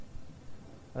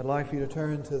I'd like for you to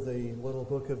turn to the little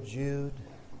book of Jude.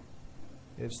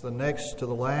 It's the next to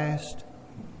the last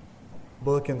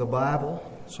book in the Bible,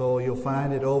 so you'll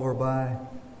find it over by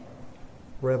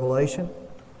Revelation.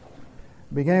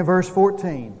 Beginning verse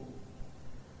 14.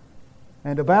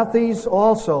 And about these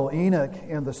also Enoch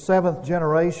in the seventh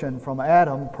generation from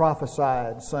Adam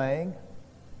prophesied, saying,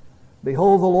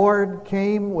 Behold, the Lord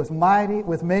came with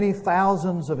many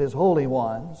thousands of His holy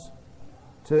ones,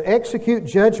 to execute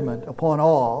judgment upon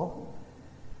all,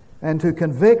 and to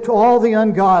convict all the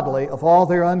ungodly of all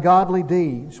their ungodly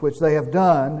deeds which they have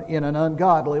done in an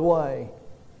ungodly way,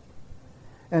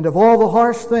 and of all the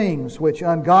harsh things which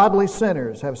ungodly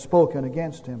sinners have spoken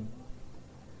against Him.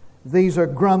 These are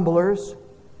grumblers,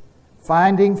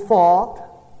 finding fault,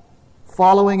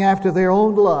 following after their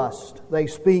own lust. They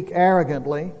speak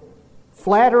arrogantly,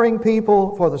 flattering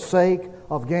people for the sake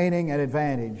of gaining an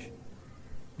advantage.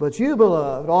 But you,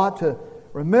 beloved, ought to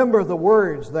remember the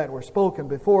words that were spoken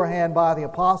beforehand by the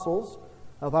apostles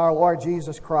of our Lord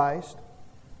Jesus Christ,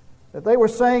 that they were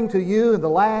saying to you, in the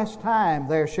last time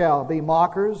there shall be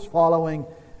mockers following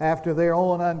after their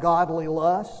own ungodly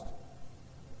lust.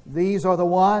 These are the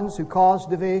ones who cause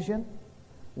division,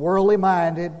 worldly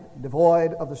minded,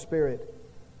 devoid of the Spirit.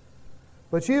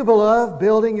 But you, beloved,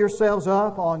 building yourselves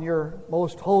up on your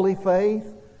most holy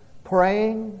faith,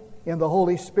 praying in the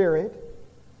Holy Spirit,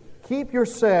 keep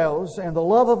yourselves in the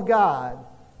love of God,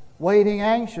 waiting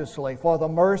anxiously for the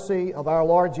mercy of our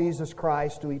Lord Jesus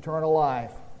Christ to eternal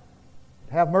life.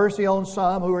 Have mercy on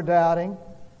some who are doubting,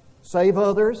 save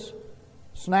others,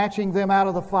 snatching them out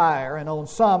of the fire, and on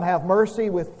some have mercy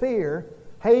with fear,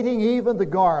 hating even the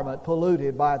garment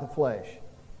polluted by the flesh.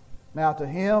 Now to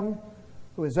Him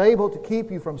who is able to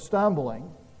keep you from stumbling,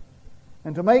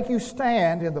 and to make you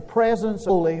stand in the presence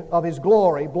of His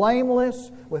glory,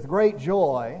 blameless with great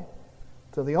joy,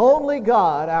 to the only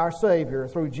God, our Savior,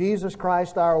 through Jesus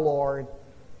Christ our Lord,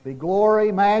 be glory,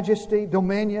 majesty,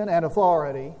 dominion, and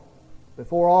authority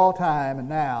before all time and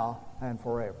now and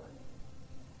forever.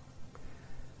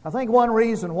 I think one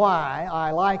reason why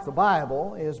I like the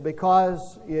Bible is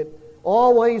because it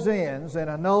always ends in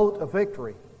a note of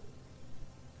victory.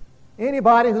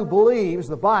 Anybody who believes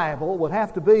the Bible would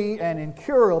have to be an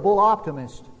incurable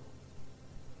optimist,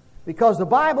 because the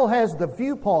Bible has the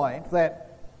viewpoint that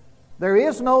there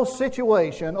is no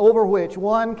situation over which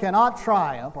one cannot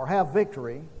triumph or have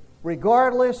victory,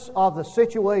 regardless of the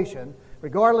situation,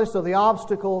 regardless of the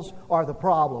obstacles or the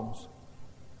problems.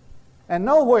 And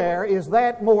nowhere is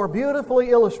that more beautifully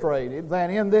illustrated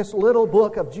than in this little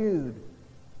book of Jude.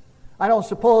 I don't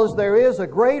suppose there is a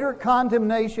greater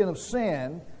condemnation of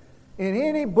sin in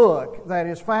any book that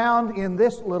is found in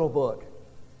this little book.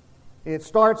 It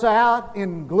starts out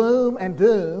in gloom and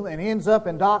doom and ends up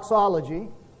in doxology.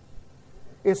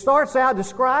 It starts out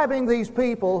describing these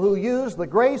people who use the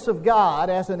grace of God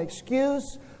as an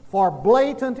excuse for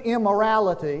blatant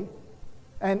immorality,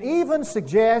 and even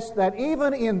suggests that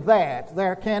even in that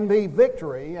there can be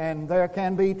victory and there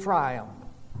can be triumph.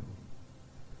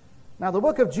 Now the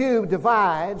book of Jude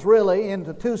divides really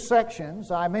into two sections.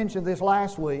 I mentioned this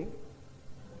last week.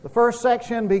 The first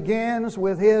section begins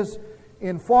with his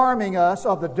informing us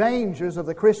of the dangers of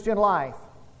the Christian life.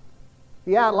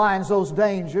 He outlines those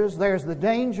dangers. There's the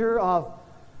danger of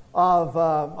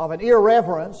an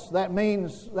irreverence. That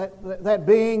means that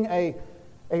being a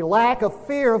lack of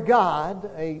fear of God,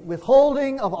 a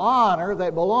withholding of honor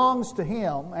that belongs to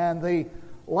Him, and the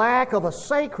lack of a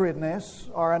sacredness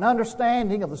or an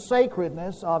understanding of the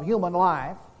sacredness of human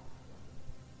life.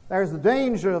 There's the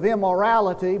danger of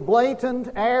immorality, blatant,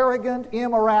 arrogant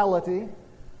immorality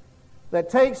that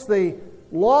takes the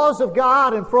laws of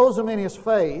God and throws them in His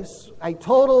face, a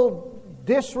total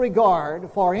disregard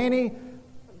for any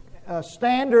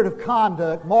standard of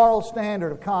conduct, moral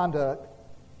standard of conduct.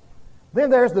 Then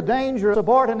there's the danger of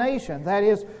subordination, that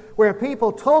is, where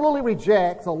people totally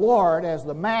reject the Lord as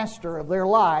the master of their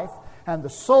life and the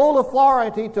sole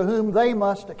authority to whom they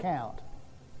must account.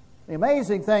 The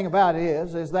amazing thing about it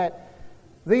is that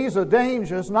these are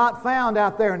dangers not found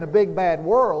out there in the big bad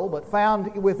world, but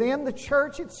found within the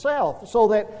church itself. So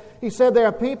that he said there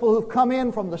are people who've come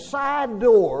in from the side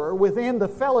door within the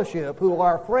fellowship who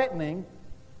are threatening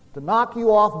to knock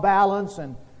you off balance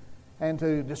and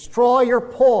to destroy your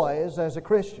poise as a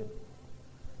Christian.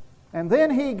 And then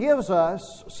he gives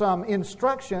us some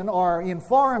instruction or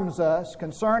informs us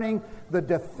concerning the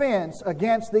defense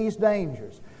against these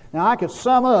dangers. Now I could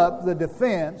sum up the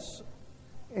defense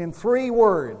in three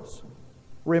words: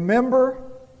 remember,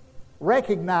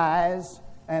 recognize,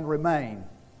 and remain.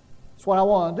 That's what I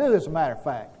want to do, as a matter of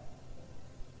fact.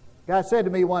 guy said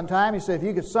to me one time, he said, if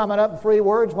you could sum it up in 3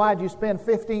 words, why'd you spend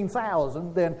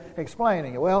 $15,000 then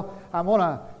explaining it? Well, I'm going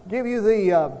to give you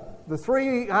the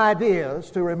 3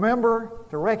 ideas to remember,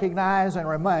 to recognize, and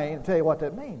remain, and tell you what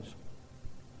that means.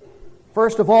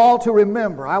 First of all, to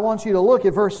remember. I want you to look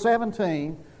at verse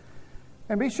 17,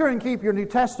 and be sure and keep your New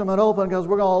Testament open, because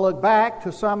we're going to look back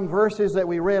to some verses that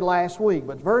we read last week.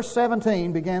 But verse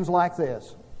 17 begins like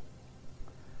this.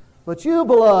 But you,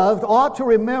 beloved, ought to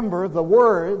remember the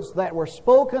words that were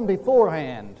spoken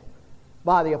beforehand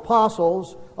by the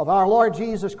apostles of our Lord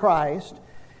Jesus Christ.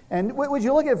 And would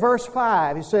you look at verse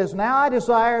 5? He says, now I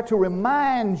desire to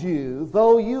remind you,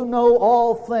 though you know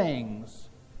all things.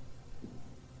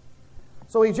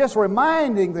 So he's just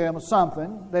reminding them of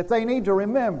something that they need to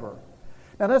remember.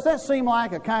 Now, does that seem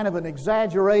like a kind of an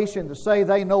exaggeration to say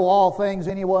they know all things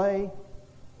anyway?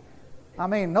 I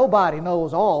mean, nobody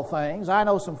knows all things. I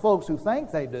know some folks who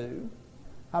think they do.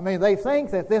 I mean, they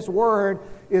think that this word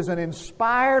is an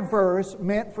inspired verse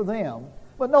meant for them.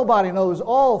 But nobody knows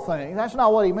all things. That's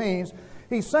not what he means.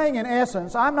 He's saying, in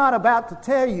essence, I'm not about to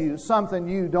tell you something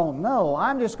you don't know.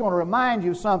 I'm just going to remind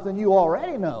you something you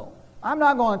already know. I'm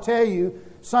not going to tell you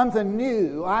something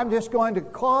new. I'm just going to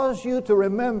cause you to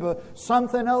remember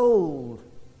something old.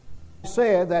 He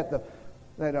said that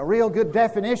a real good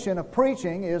definition of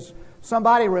preaching is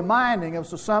somebody reminding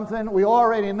us of something we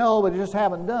already know but just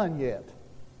haven't done yet.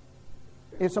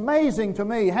 It's amazing to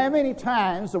me how many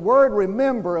times the word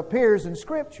remember appears in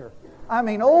Scripture. I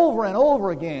mean, over and over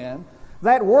again,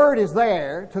 that word is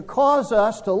there to cause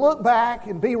us to look back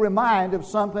and be reminded of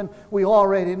something we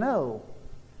already know.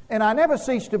 And I never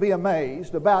cease to be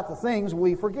amazed about the things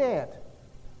we forget.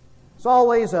 It's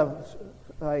always a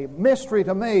mystery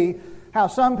to me how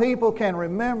some people can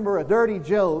remember a dirty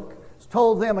joke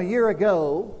told them a year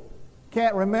ago,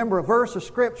 can't remember a verse of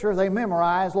Scripture they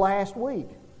memorized last week.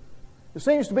 There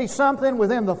seems to be something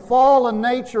within the fallen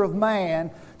nature of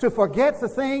man to forget the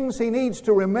things he needs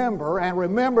to remember and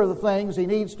remember the things he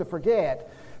needs to forget.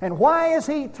 And why is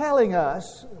he telling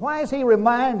us, why is he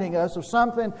reminding us of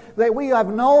something that we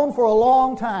have known for a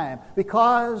long time?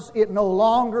 Because it no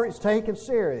longer is taken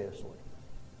seriously.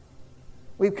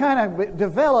 We've kind of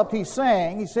developed, he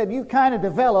said, you've kind of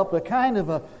developed a kind of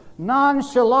a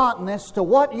nonchalantness to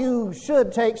what you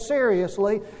should take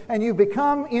seriously, and you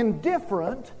become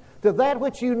indifferent to that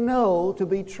which you know to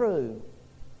be true.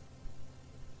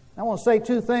 I want to say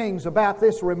 2 things about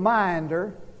this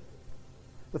reminder.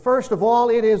 The first of all,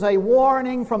 it is a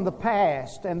warning from the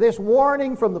past, and this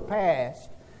warning from the past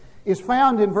is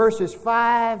found in verses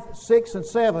 5, 6, and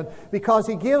 7, because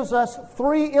he gives us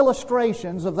 3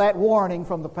 illustrations of that warning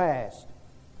from the past.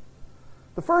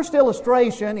 The first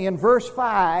illustration in verse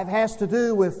 5 has to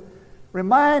do with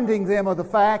reminding them of the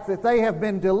fact that they have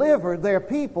been delivered, their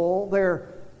people, their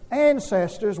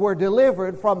ancestors were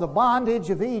delivered from the bondage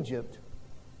of Egypt.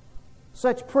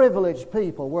 Such privileged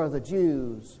people were the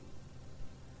Jews.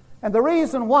 And the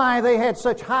reason why they had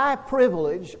such high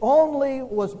privilege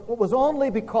was only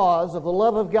because of the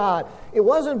love of God. It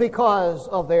wasn't because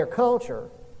of their culture,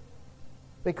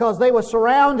 because they were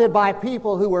surrounded by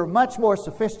people who were much more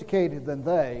sophisticated than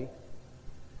they.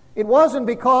 It wasn't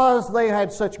because they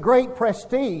had such great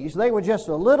prestige. They were just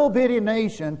a little bitty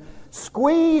nation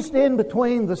squeezed in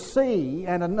between the sea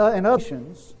and other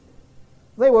nations.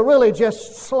 They were really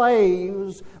just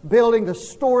slaves building the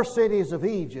store cities of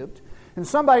Egypt. And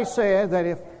somebody said that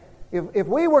if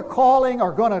we were calling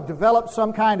or going to develop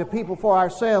some kind of people for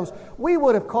ourselves, we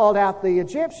would have called out the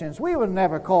Egyptians. We would have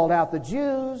never called out the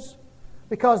Jews,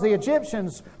 because the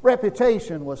Egyptians'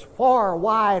 reputation was far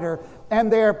wider,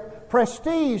 and their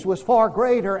prestige was far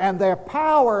greater, and their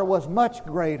power was much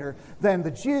greater than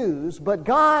the Jews. But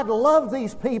God loved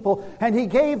these people, and He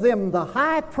gave them the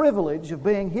high privilege of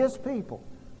being His people.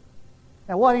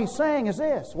 And what He's saying is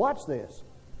this, watch this.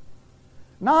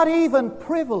 Not even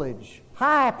privilege,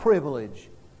 high privilege,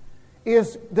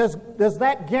 does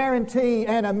that guarantee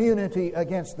an immunity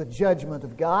against the judgment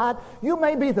of God. You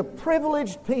may be the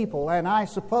privileged people, and I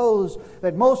suppose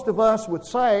that most of us would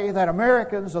say that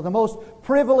Americans are the most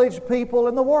privileged people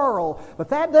in the world, but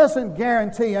that doesn't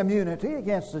guarantee immunity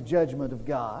against the judgment of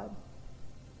God.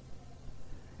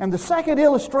 And the second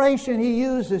illustration he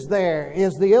uses there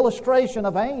is the illustration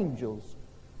of angels.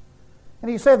 And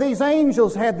he said these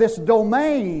angels had this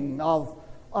domain of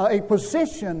a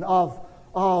position of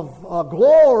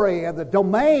glory, and the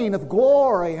domain of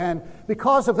glory, and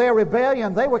because of their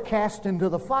rebellion they were cast into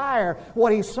the fire.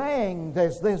 What he's saying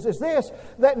is this,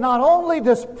 that not only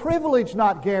does privilege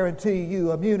not guarantee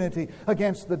you immunity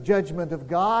against the judgment of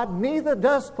God, neither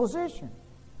does position.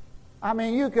 I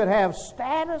mean, you could have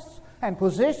status, and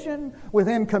position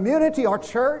within community or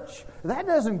church, that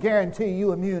doesn't guarantee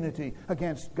you immunity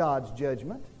against God's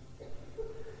judgment.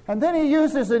 And then he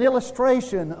uses an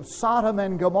illustration of Sodom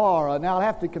and Gomorrah. Now, I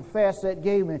have to confess that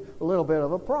gave me a little bit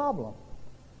of a problem.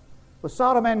 But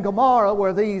Sodom and Gomorrah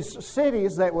were these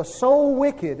cities that were so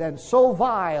wicked and so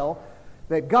vile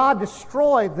that God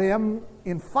destroyed them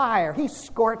in fire. He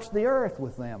scorched the earth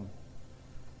with them.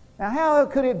 Now, how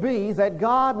could it be that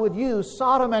God would use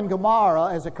Sodom and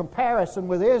Gomorrah as a comparison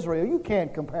with Israel? You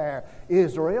can't compare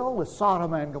Israel with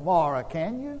Sodom and Gomorrah,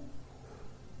 can you?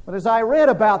 But as I read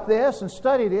about this and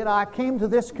studied it, I came to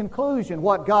this conclusion.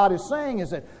 What God is saying is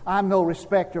that I'm no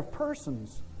respecter of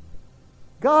persons.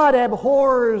 God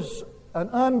abhors an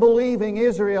unbelieving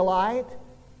Israelite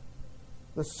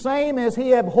the same as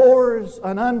He abhors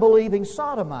an unbelieving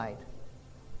Sodomite.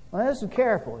 Now, listen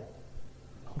carefully.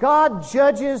 God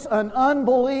judges an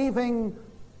unbelieving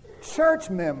church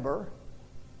member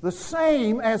the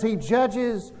same as He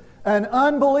judges an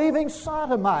unbelieving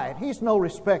Sodomite. He's no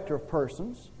respecter of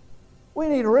persons. We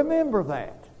need to remember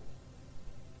that.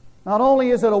 Not only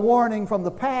is it a warning from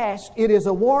the past, it is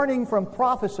a warning from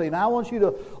prophecy. Now I want you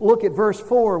to look at verse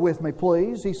 4 with me,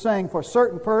 please. He's saying, for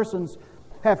certain persons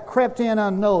have crept in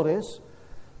unnoticed,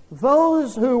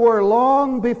 those who were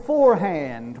long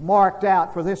beforehand marked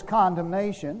out for this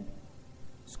condemnation.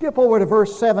 Skip over to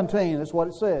verse 17, that's what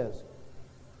it says.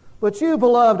 But you,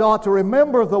 beloved, ought to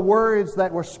remember the words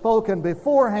that were spoken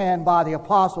beforehand by the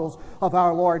apostles of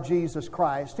our Lord Jesus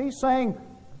Christ. He's saying,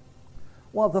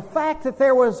 well, the fact that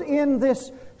there was in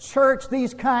this church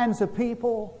these kinds of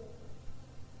people,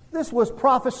 this was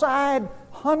prophesied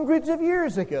hundreds of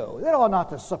years ago. It ought not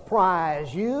to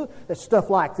surprise you that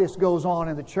stuff like this goes on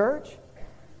in the church,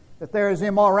 that there is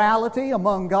immorality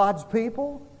among God's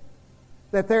people,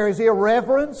 that there is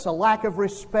irreverence, a lack of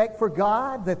respect for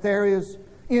God, that there is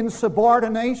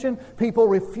insubordination, people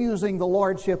refusing the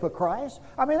lordship of Christ.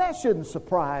 I mean, that shouldn't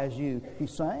surprise you,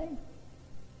 he's saying.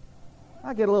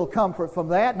 I get a little comfort from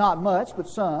that, not much, but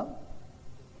some.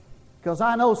 Because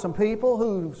I know some people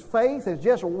whose faith is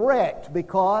just wrecked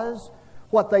because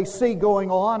what they see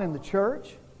going on in the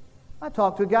church. I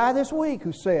talked to a guy this week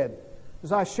who said,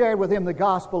 as I shared with him the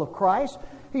gospel of Christ,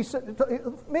 he said,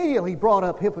 immediately brought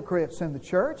up hypocrites in the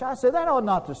church. I said, that ought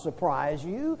not to surprise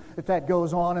you that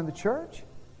goes on in the church.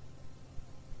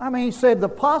 I mean, he said the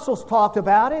apostles talked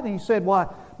about it, and he said, why,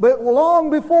 but long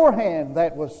beforehand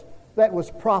that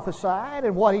was prophesied,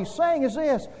 and what he's saying is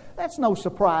this, that's no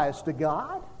surprise to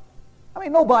God. I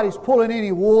mean, nobody's pulling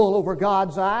any wool over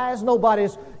God's eyes.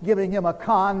 Nobody's giving Him a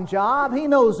con job. He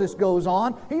knows this goes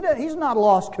on. He's not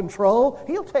lost control.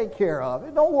 He'll take care of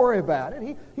it. Don't worry about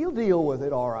it. He'll deal with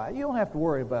it all right. You don't have to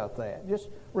worry about that. Just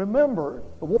remember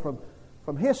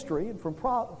from history and from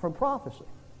prophecy.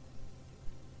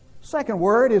 Second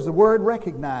word is the word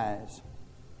recognize.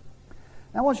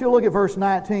 Now I want you to look at verse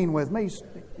 19 with me.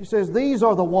 He says, these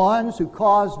are the ones who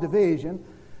cause division.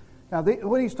 Now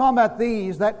when he's talking about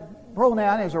these, that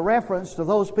pronoun is a reference to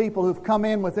those people who've come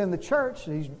in within the church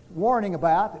he's warning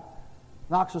about, that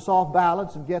knocks us off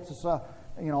balance and gets us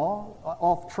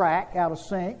off track, out of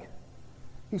sync.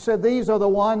 He said these are the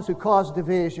ones who cause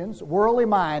divisions, worldly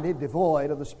minded,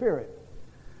 devoid of the Spirit.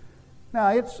 Now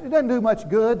it doesn't do much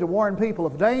good to warn people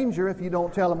of danger if you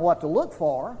don't tell them what to look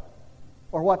for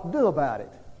or what to do about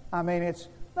it. I mean, it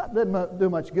doesn't do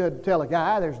much good to tell a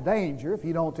guy there's danger if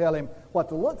you don't tell him what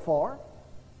to look for,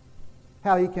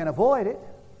 how he can avoid it.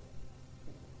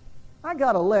 I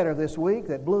got a letter this week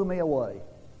that blew me away.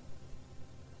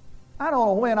 I don't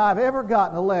know when I've ever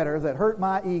gotten a letter that hurt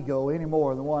my ego any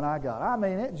more than the one I got. I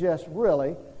mean, it just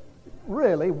really,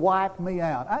 really wiped me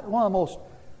out. One of the most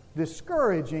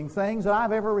discouraging things that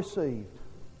I've ever received.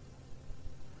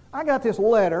 I got this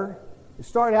letter. It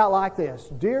started out like this.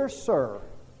 Dear Sir,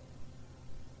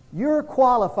 you're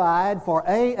qualified for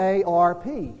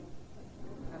AARP.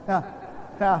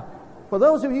 Now, for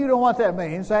those of you who don't know what that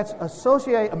means, that's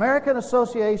American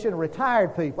Association of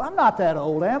Retired People. I'm not that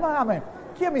old, am I? I mean,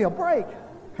 give me a break.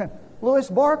 Louis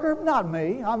Barker, not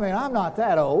me. I mean, I'm not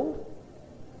that old.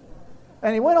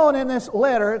 And he went on in this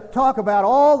letter to talk about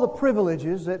all the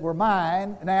privileges that were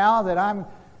mine now that I'm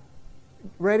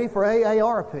ready for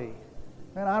AARP.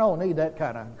 And I don't need that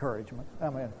kind of encouragement. I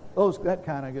mean, that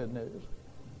kind of good news.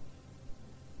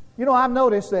 You know, I've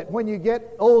noticed that when you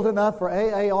get old enough for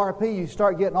AARP, you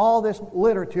start getting all this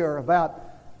literature about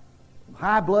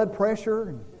high blood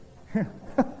pressure and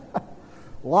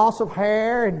loss of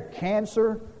hair and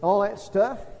cancer, all that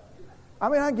stuff. I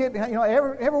mean, I get,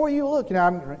 everywhere you look,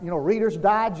 Reader's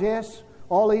Digest,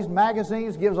 all these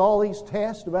magazines gives all these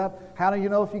tests about how do you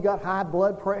know if you got high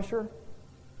blood pressure.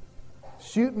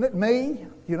 Shooting at me,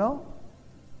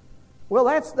 Well,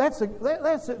 that's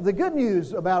the good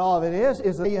news about all of it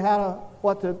is that you have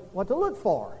what to look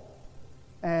for,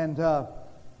 and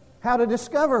how to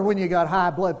discover when you got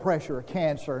high blood pressure or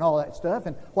cancer and all that stuff,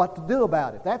 and what to do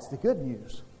about it. That's the good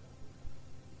news.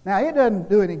 Now, it doesn't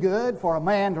do any good for a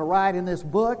man to write in this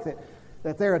book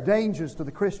that there are dangers to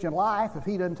the Christian life if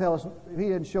he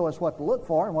doesn't show us what to look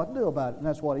for and what to do about it, and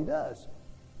that's what he does.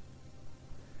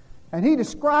 And he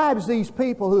describes these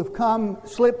people who have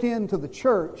slipped into the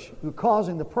church, who are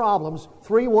causing the problems,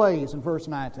 3 ways in verse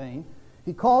 19.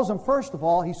 He calls them, first of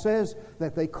all, he says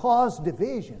that they cause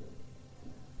division.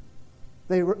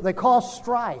 They cause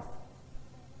strife.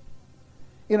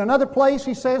 In another place,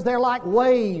 he says they're like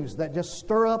waves that just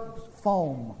stir up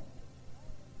foam.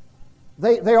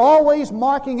 They're always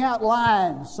marking out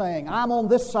lines saying, I'm on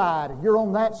this side and you're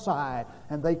on that side.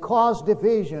 And they cause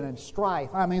division and strife.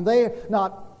 I mean, they're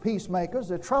not peacemakers,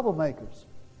 they're troublemakers.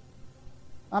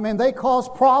 I mean, they cause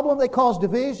problem, they cause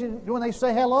division when they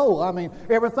say hello. I mean,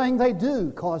 everything they do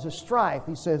causes strife.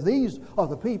 He says these are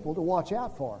the people to watch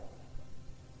out for.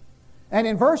 And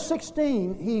in verse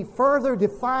 16, he further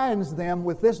defines them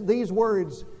with these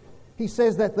words. He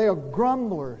says that they are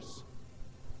grumblers.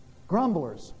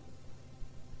 Grumblers.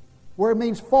 Where it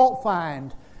means fault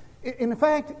find. In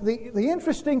fact, the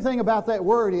interesting thing about that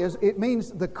word is it means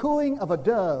the cooing of a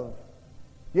dove.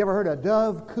 You ever heard a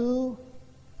dove coo?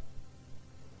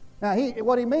 Now,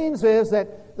 what he means is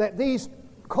that these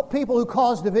people who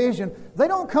cause division, they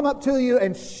don't come up to you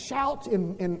and shout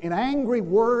in angry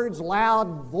words,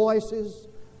 loud voices.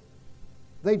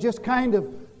 They just kind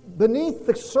of, beneath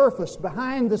the surface,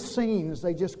 behind the scenes,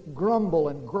 they just grumble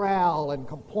and growl and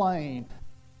complain.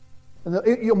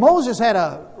 Moses had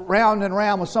a round and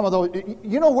round with some of those.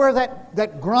 You know where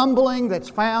that grumbling that's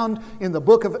found in the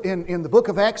book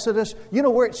of Exodus, you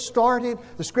know where it started?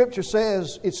 The Scripture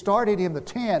says it started in the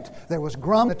tent. There was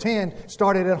grumbling. The tent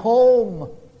started at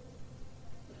home.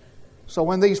 So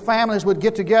when these families would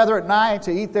get together at night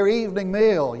to eat their evening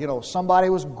meal,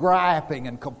 somebody was griping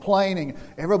and complaining.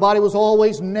 Everybody was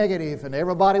always negative and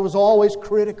everybody was always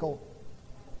critical.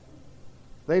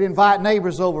 They'd invite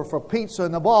neighbors over for pizza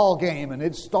in the ball game, and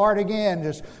it'd start again,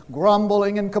 just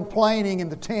grumbling and complaining in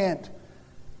the tent.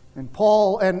 And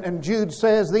Paul and Jude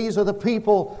says these are the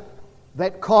people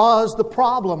that cause the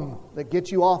problem that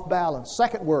gets you off balance.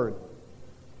 Second word.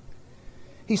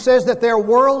 He says that they're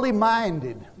worldly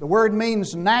minded. The word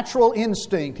means natural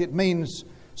instinct. It means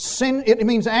sin. It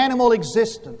means animal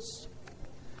existence.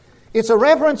 It's a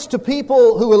reference to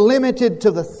people who are limited to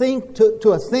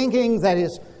a thinking that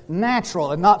is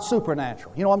natural and not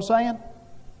supernatural. You know what I'm saying?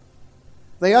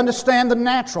 They understand the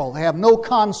natural. They have no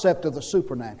concept of the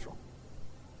supernatural.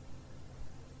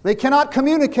 They cannot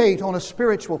communicate on a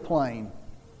spiritual plane.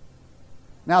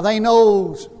 Now they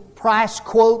know price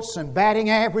quotes and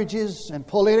batting averages and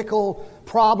political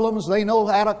problems. They know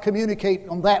how to communicate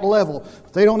on that level.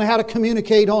 But they don't know how to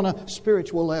communicate on a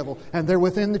spiritual level. And they're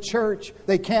within the church.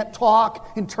 They can't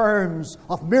talk in terms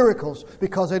of miracles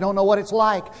because they don't know what it's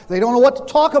like. They don't know what to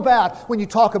talk about when you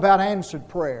talk about answered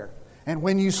prayer. And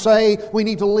when you say we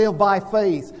need to live by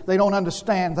faith, they don't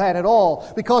understand that at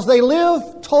all because they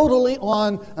live totally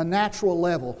on a natural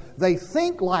level. They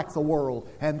think like the world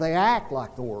and they act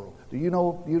like the world. Do you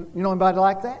know anybody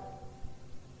like that?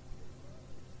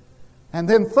 And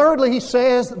then thirdly, he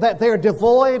says that they're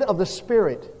devoid of the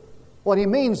Spirit. What he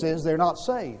means is they're not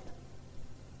saved.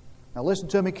 Now listen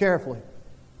to me carefully.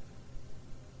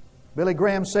 Billy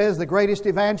Graham says the greatest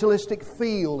evangelistic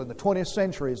field in the 20th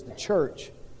century is the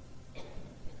church.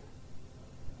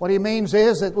 What he means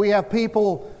is that we have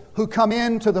people who come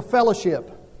into the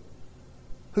fellowship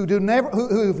who've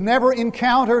never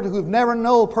encountered, who've never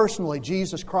known personally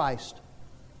Jesus Christ.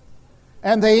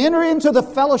 And they enter into the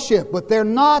fellowship, but they're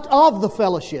not of the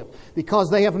fellowship because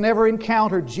they have never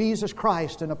encountered Jesus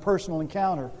Christ in a personal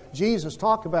encounter. Jesus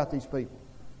talked about these people.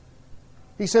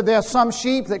 He said there are some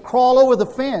sheep that crawl over the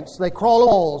fence. They crawl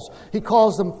over walls. He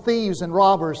calls them thieves and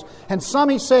robbers. And some,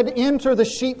 he said, enter the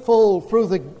sheepfold through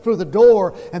the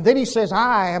door. And then he says,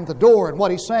 I am the door. And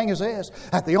what he's saying is this,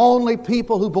 that the only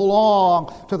people who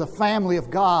belong to the family of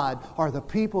God are the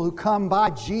people who come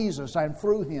by Jesus and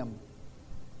through Him.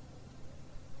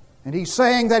 And he's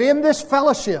saying that in this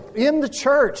fellowship, in the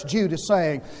church, Jude is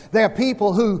saying, there are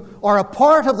people who are a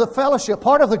part of the fellowship,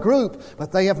 part of the group,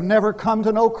 but they have never come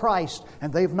to know Christ,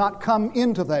 and they've not come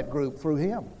into that group through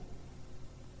Him.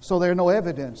 So there's no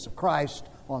evidence of Christ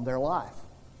on their life.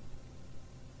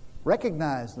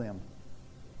 Recognize them.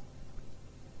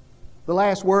 The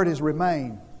last word is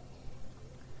remain.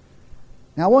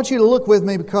 Now I want you to look with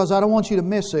me because I don't want you to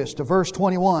miss this, to verse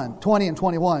 20 and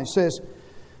 21. It says,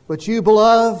 But you,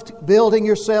 beloved, building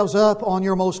yourselves up on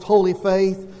your most holy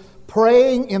faith,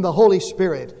 praying in the Holy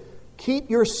Spirit, keep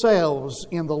yourselves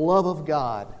in the love of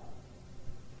God.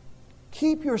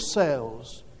 Keep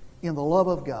yourselves in the love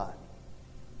of God.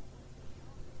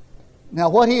 Now,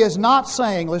 what he is not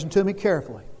saying, listen to me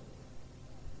carefully.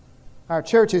 Our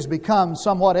church has become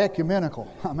somewhat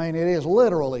ecumenical. I mean, it is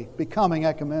literally becoming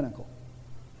ecumenical.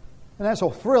 And that's a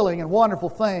thrilling and wonderful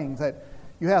thing that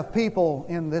you have people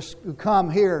who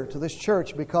come here to this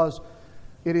church because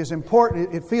it is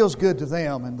important, it feels good to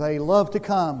them, and they love to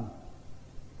come.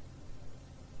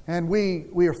 And we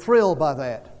are thrilled by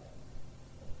that.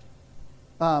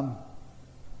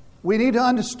 We need to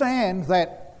understand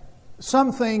that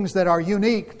some things that are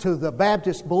unique to the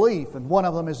Baptist belief, and one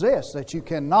of them is this, that you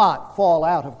cannot fall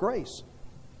out of grace.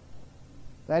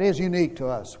 That is unique to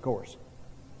us, of course.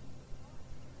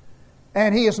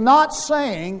 And he is not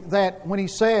saying that when he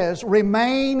says,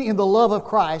 remain in the love of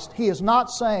Christ, he is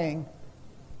not saying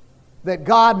that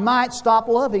God might stop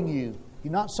loving you.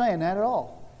 He's not saying that at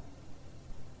all.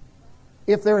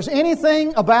 If there's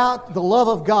anything about the love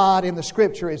of God in the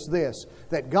Scripture, it's this,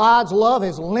 that God's love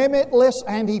is limitless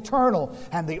and eternal.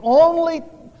 And the only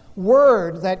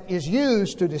word that is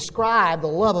used to describe the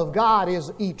love of God is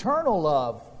eternal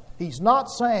love. He's not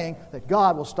saying that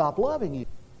God will stop loving you.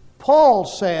 Paul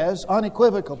says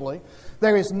unequivocally,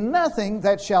 there is nothing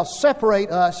that shall separate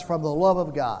us from the love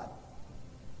of God.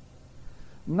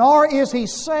 Nor is he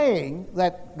saying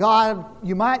that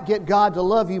you might get God to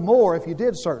love you more if you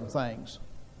did certain things.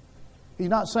 He's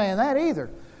not saying that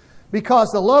either. Because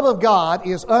the love of God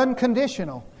is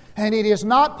unconditional. And it is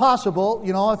not possible,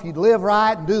 if you live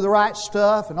right and do the right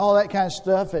stuff and all that kind of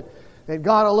stuff, that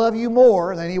God will love you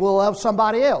more than He will love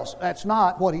somebody else. That's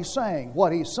not what He's saying.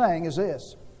 What He's saying is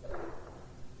this.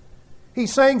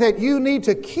 He's saying that you need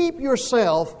to keep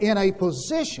yourself in a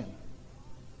position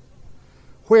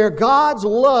where God's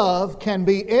love can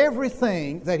be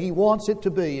everything that He wants it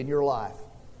to be in your life.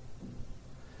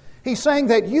 He's saying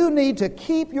that you need to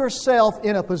keep yourself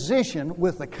in a position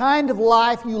with the kind of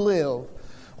life you live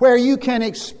where you can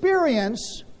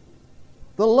experience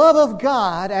the love of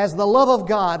God as the love of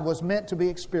God was meant to be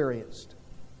experienced.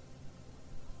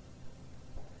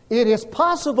 It is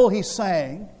possible, he's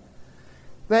saying,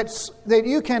 that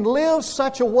you can live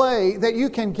such a way that you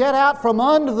can get out from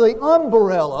under the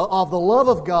umbrella of the love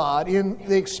of God in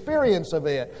the experience of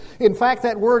it. In fact,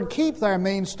 that word keep there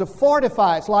means to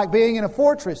fortify. It's like being in a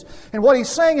fortress. And what he's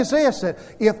saying is this, that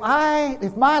if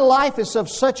my life is of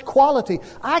such quality,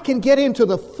 I can get into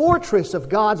the fortress of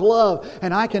God's love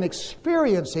and I can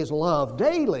experience His love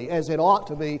daily as it ought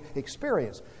to be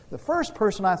experienced. The first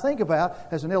person I think about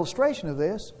as an illustration of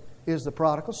this is the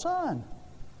prodigal son.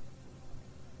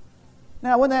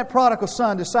 Now, when that prodigal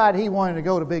son decided he wanted to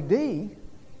go to Big D,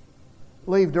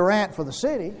 leave Durant for the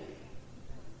city,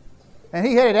 and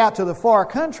he headed out to the far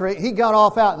country, he got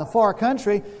off out in the far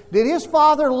country. Did his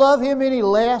father love him any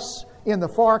less in the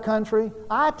far country?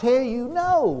 I tell you,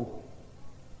 no.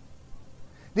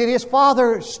 Did his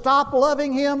father stop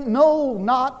loving him? No,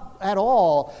 not at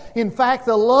all. In fact,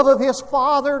 the love of his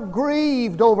father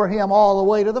grieved over him all the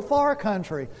way to the far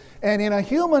country. And in a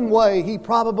human way, he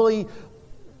probably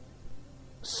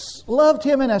loved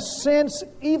him in a sense,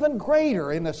 even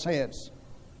greater in a sense.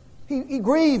 He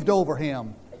grieved over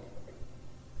him.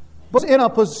 But in a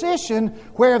position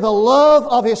where the love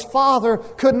of his father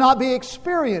could not be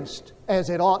experienced as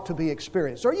it ought to be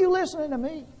experienced. Are you listening to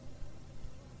me?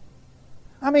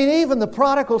 I mean, even the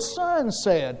prodigal son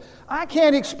said, I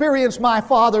can't experience my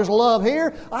father's love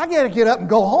here. I got to get up and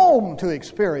go home to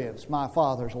experience my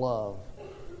father's love.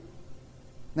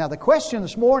 Now, the question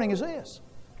this morning is this.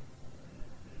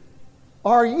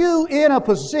 Are you in a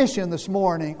position this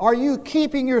morning? Are you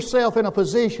keeping yourself in a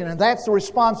position? And that's the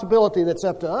responsibility that's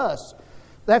up to us.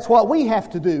 That's what we have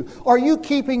to do. Are you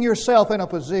keeping yourself in a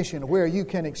position where you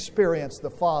can experience the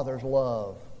Father's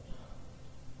love?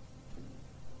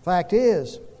 Fact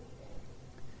is,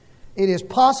 it is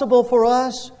possible for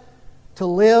us to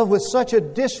live with such a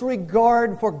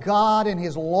disregard for God and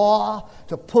His law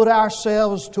to put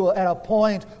ourselves at a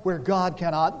point where God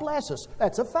cannot bless us.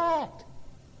 That's a fact.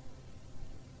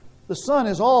 The sun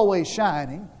is always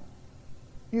shining.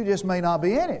 You just may not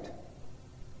be in it.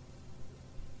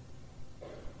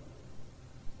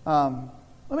 Let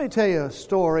me tell you a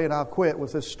story, and I'll quit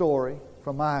with this story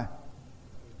from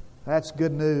that's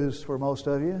good news for most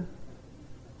of you.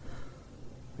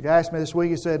 The guy asked me this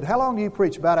week, he said, how long do you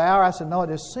preach? About an hour? I said, no, it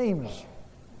just seems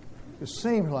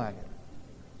like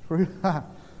it.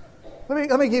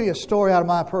 Let me give you a story out of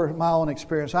my own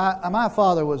experience. My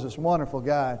father was this wonderful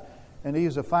guy. And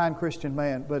he's a fine Christian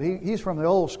man, but he's from the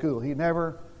old school. He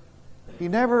never He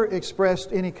never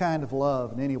expressed any kind of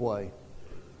love in any way.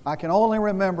 I can only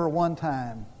remember one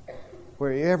time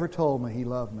where he ever told me he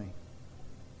loved me.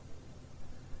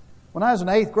 When I was in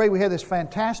 8th grade, we had this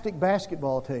fantastic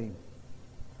basketball team.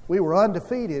 We were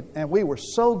undefeated, and we were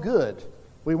so good.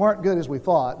 We weren't good as we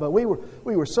thought, but we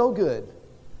were so good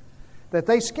that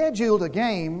they scheduled a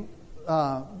game,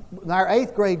 our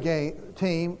 8th grade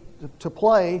team, to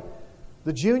play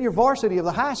the junior varsity of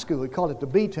the high school. We called it the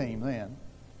B team then.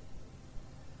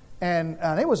 And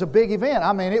it was a big event.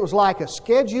 I mean, it was like a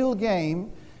scheduled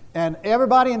game, and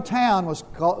everybody in town was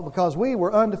called, because we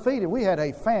were undefeated. We had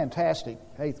a fantastic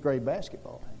 8th grade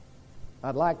basketball team.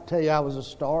 I'd like to tell you I was a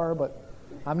star, but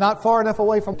I'm not far enough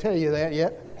away from telling you that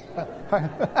yet.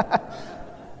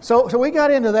 So we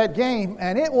got into that game,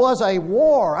 and it was a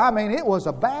war. I mean, it was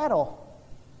a battle.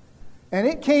 And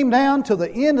it came down to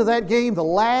the end of that game, the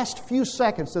last few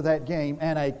seconds of that game,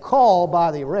 and a call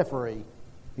by the referee.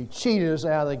 He cheated us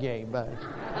out of the game.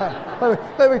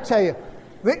 Let me tell you,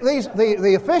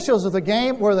 the officials of the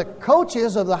game were the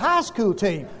coaches of the high school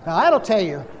team. Now, that'll tell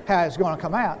you how it's going to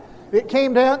come out. It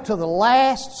came down to the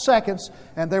last seconds,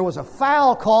 and there was a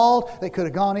foul called that could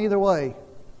have gone either way.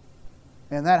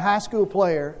 And that high school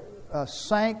player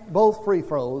sank both free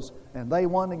throws, and they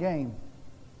won the game.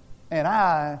 And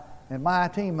I and my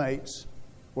teammates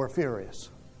were furious.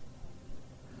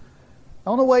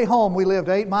 On the way home, we lived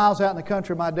 8 miles out in the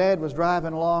country. My dad was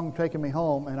driving along, taking me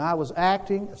home, and I was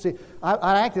acting. See,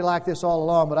 I acted like this all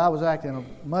along, but I was acting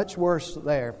much worse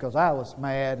there because I was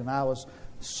mad and I was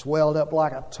swelled up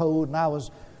like a toad, and I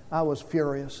was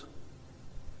furious.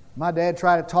 My dad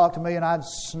tried to talk to me, and I'd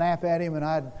snap at him, and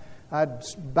I'd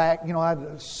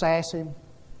sass him.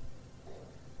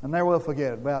 I'll never will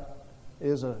forget it.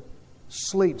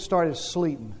 Started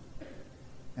sleeting.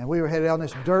 And we were headed down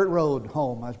this dirt road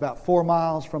home. I was about 4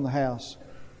 miles from the house.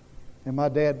 And my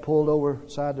dad pulled over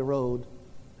side the road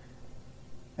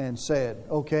and said,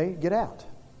 "Okay, get out."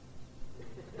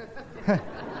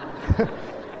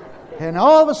 And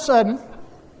all of a sudden,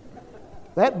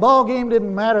 that ball game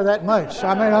didn't matter that much.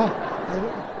 I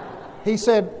mean, he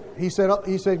said,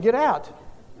 "Get out."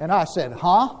 And I said,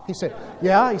 "Huh?" He said,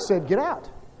 "Yeah." He said, "Get out."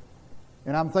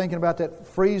 And I'm thinking about that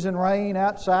freezing rain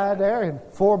outside there and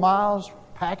 4 miles,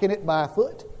 packing it by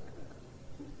foot.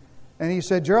 And he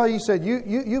said, "Gerald,"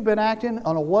 you've been acting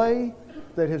in a way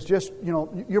that has just,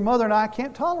 your mother and I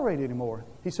can't tolerate it anymore.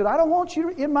 He said, "I don't want you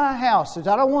in my house. I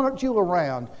don't want you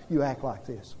around. You act like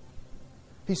this."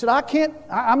 He said,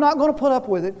 I'm not going to put up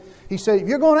with it. He said, "If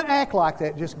you're going to act like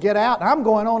that, just get out. I'm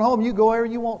going on home. You go wherever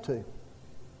you want to."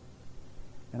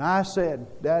 And I said,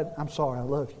 "Dad, I'm sorry. I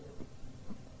love you."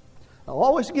 I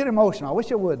always get emotional. I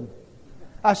wish I wouldn't.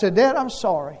 I said, "Dad, I'm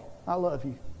sorry. I love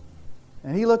you."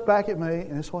 And he looked back at me,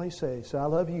 and this is what he said. He said, "I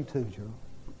love you too, Gerald."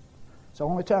 It's the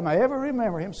only time I ever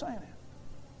remember him saying it.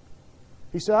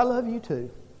 He said, "I love you too."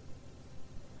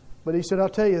 But he said, "I'll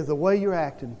tell you, the way you're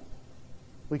acting,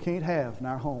 we can't have in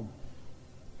our home."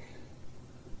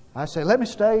 I said, "Let me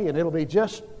stay, and it'll be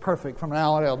just perfect from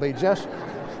now on. It'll be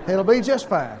just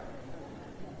fine."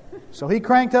 So he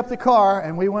cranked up the car,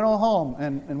 and we went on home.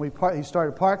 And he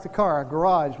started to park the car. Our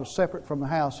garage was separate from the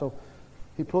house, so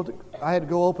I had to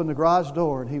go open the garage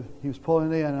door, and he was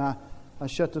pulling it in, and I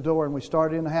shut the door, and we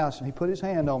started in the house, and he put his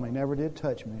hand on me. Never did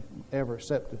touch me, ever,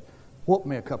 except to whoop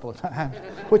me a couple of times,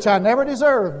 which I never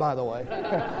deserved, by the way.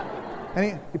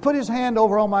 And he put his hand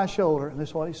over on my shoulder, and this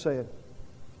is what he said.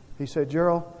 He said,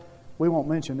 "Gerald, we won't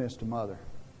mention this to Mother."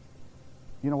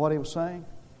 You know what he was saying?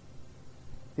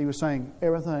 He was saying,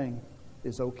 everything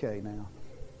is okay now.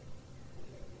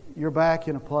 You're back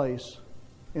in a place,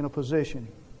 in a position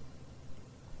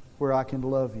where I can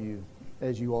love you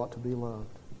as you ought to be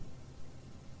loved.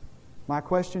 My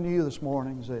question to you this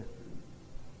morning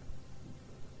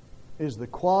is the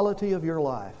quality of your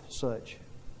life such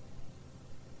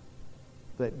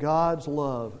that God's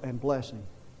love and blessing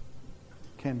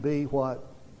can be what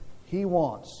He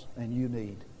wants and you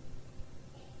need?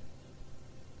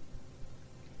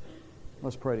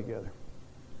 Let's pray together.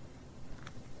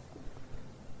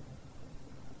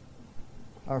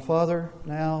 Our Father,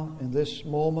 now in this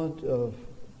moment of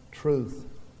truth,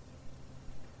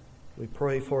 we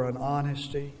pray for an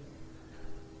honesty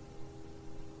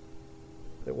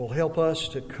that will help us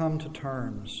to come to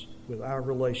terms with our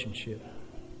relationship.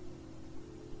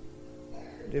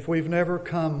 If we've never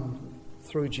come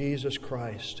through Jesus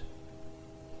Christ,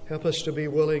 help us to be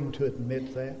willing to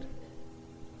admit that.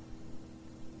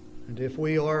 And if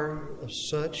we are of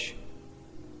such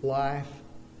life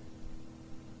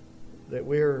that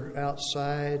we're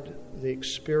outside the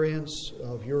experience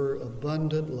of your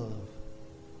abundant love,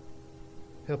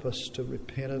 help us to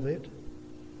repent of it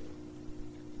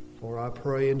For I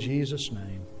pray in Jesus'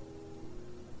 name.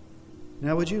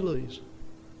 Now would you please?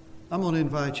 I'm going to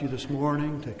invite you this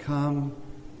morning to come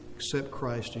accept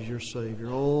Christ as your Savior.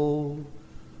 Oh,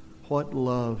 what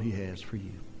love He has for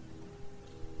you.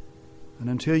 And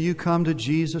until you come to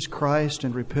Jesus Christ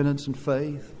in repentance and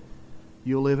faith,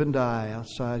 you'll live and die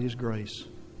outside His grace.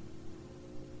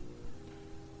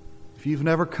 If you've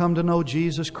never come to know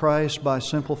Jesus Christ by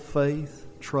simple faith,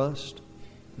 trust,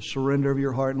 the surrender of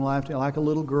your heart and life, like a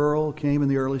little girl came in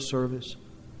the early service,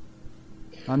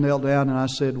 I knelt down and I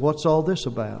said, "What's all this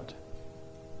about?"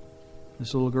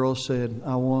 This little girl said,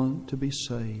 "I want to be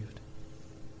saved."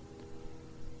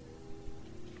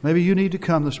 Maybe you need to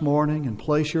come this morning and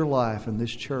place your life in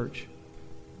this church.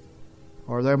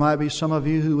 Or there might be some of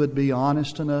you who would be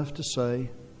honest enough to say,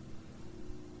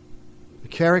 the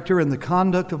character and the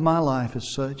conduct of my life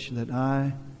is such that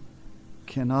I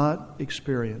cannot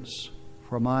experience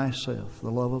for myself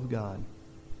the love of God.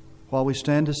 While we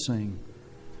stand to sing,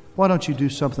 why don't you do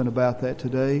something about that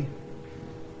today?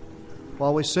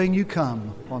 While we sing, you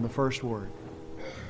come on the first word.